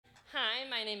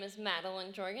name is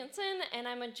Madeline Jorgensen, and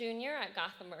I'm a junior at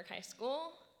Gothenburg High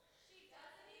School. She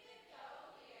doesn't even go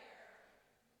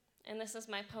here. And this is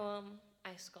my poem,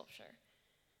 Ice Sculpture.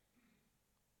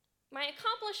 My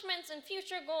accomplishments and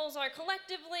future goals are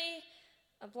collectively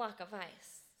a block of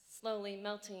ice, slowly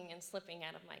melting and slipping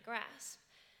out of my grasp.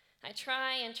 I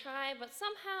try and try, but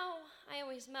somehow I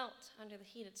always melt under the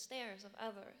heated stares of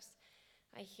others.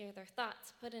 I hear their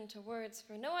thoughts put into words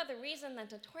for no other reason than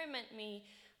to torment me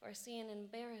or see an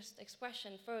embarrassed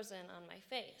expression frozen on my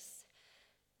face.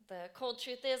 The cold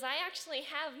truth is, I actually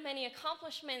have many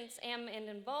accomplishments and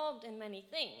involved in many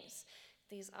things.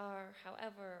 These are,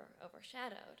 however,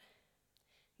 overshadowed.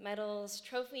 Medals,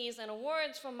 trophies, and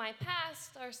awards from my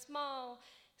past are small,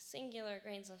 singular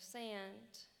grains of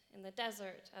sand in the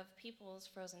desert of people's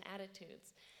frozen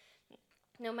attitudes.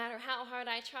 No matter how hard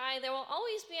I try, there will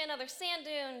always be another sand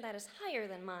dune that is higher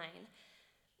than mine.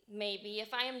 Maybe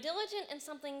if I am diligent in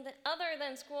something other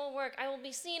than schoolwork, I will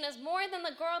be seen as more than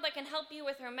the girl that can help you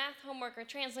with her math homework or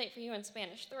translate for you in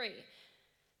Spanish 3.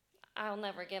 I'll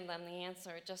never give them the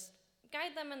answer, just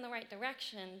guide them in the right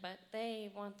direction, but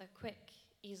they want the quick,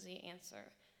 easy answer.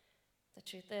 The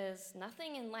truth is,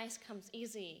 nothing in life comes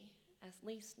easy, at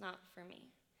least not for me.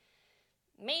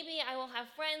 Maybe I will have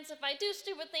friends if I do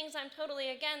stupid things I'm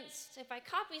totally against, if I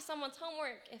copy someone's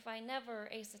homework, if I never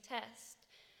ace a test.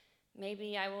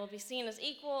 Maybe I will be seen as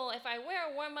equal if I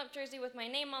wear a warm-up jersey with my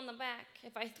name on the back.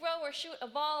 If I throw or shoot a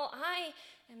ball, I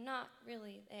am not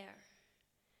really there.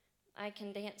 I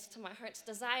can dance to my heart's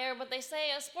desire, but they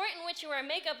say a sport in which you wear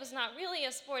makeup is not really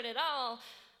a sport at all.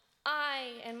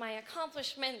 I and my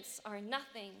accomplishments are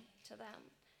nothing to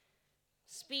them.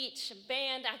 Speech,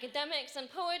 band, academics, and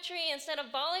poetry, instead of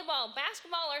volleyball,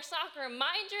 basketball, or soccer,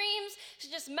 my dreams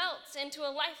should just melt into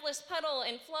a lifeless puddle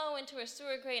and flow into a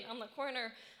sewer grate on the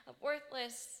corner of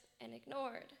worthless and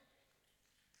ignored.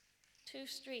 Two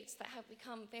streets that have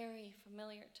become very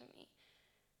familiar to me.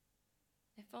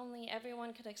 If only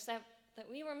everyone could accept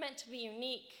that we were meant to be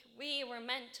unique, we were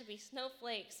meant to be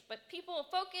snowflakes, but people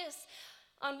focus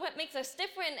on what makes us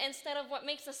different instead of what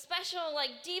makes us special,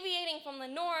 like deviating from the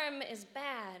norm is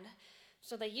bad.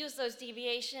 So they use those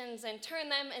deviations and turn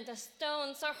them into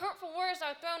stones, so hurtful words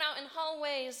are thrown out in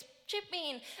hallways,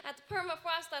 chipping at the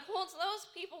permafrost that holds those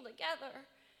people together.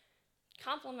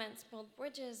 Compliments build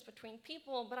bridges between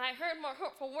people, but I heard more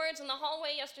hurtful words in the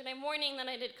hallway yesterday morning than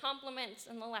I did compliments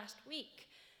in the last week.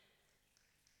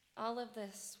 All of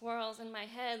this swirls in my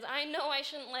head. I know I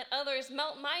shouldn't let others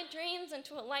melt my dreams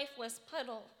into a lifeless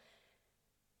puddle.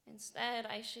 Instead,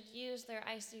 I should use their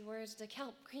icy words to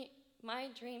help keep my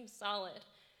dreams solid.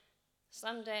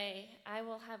 Someday, I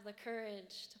will have the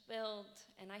courage to build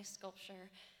an ice sculpture.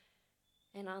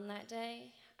 And on that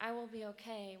day, I will be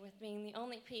okay with being the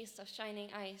only piece of shining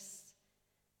ice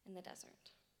in the desert.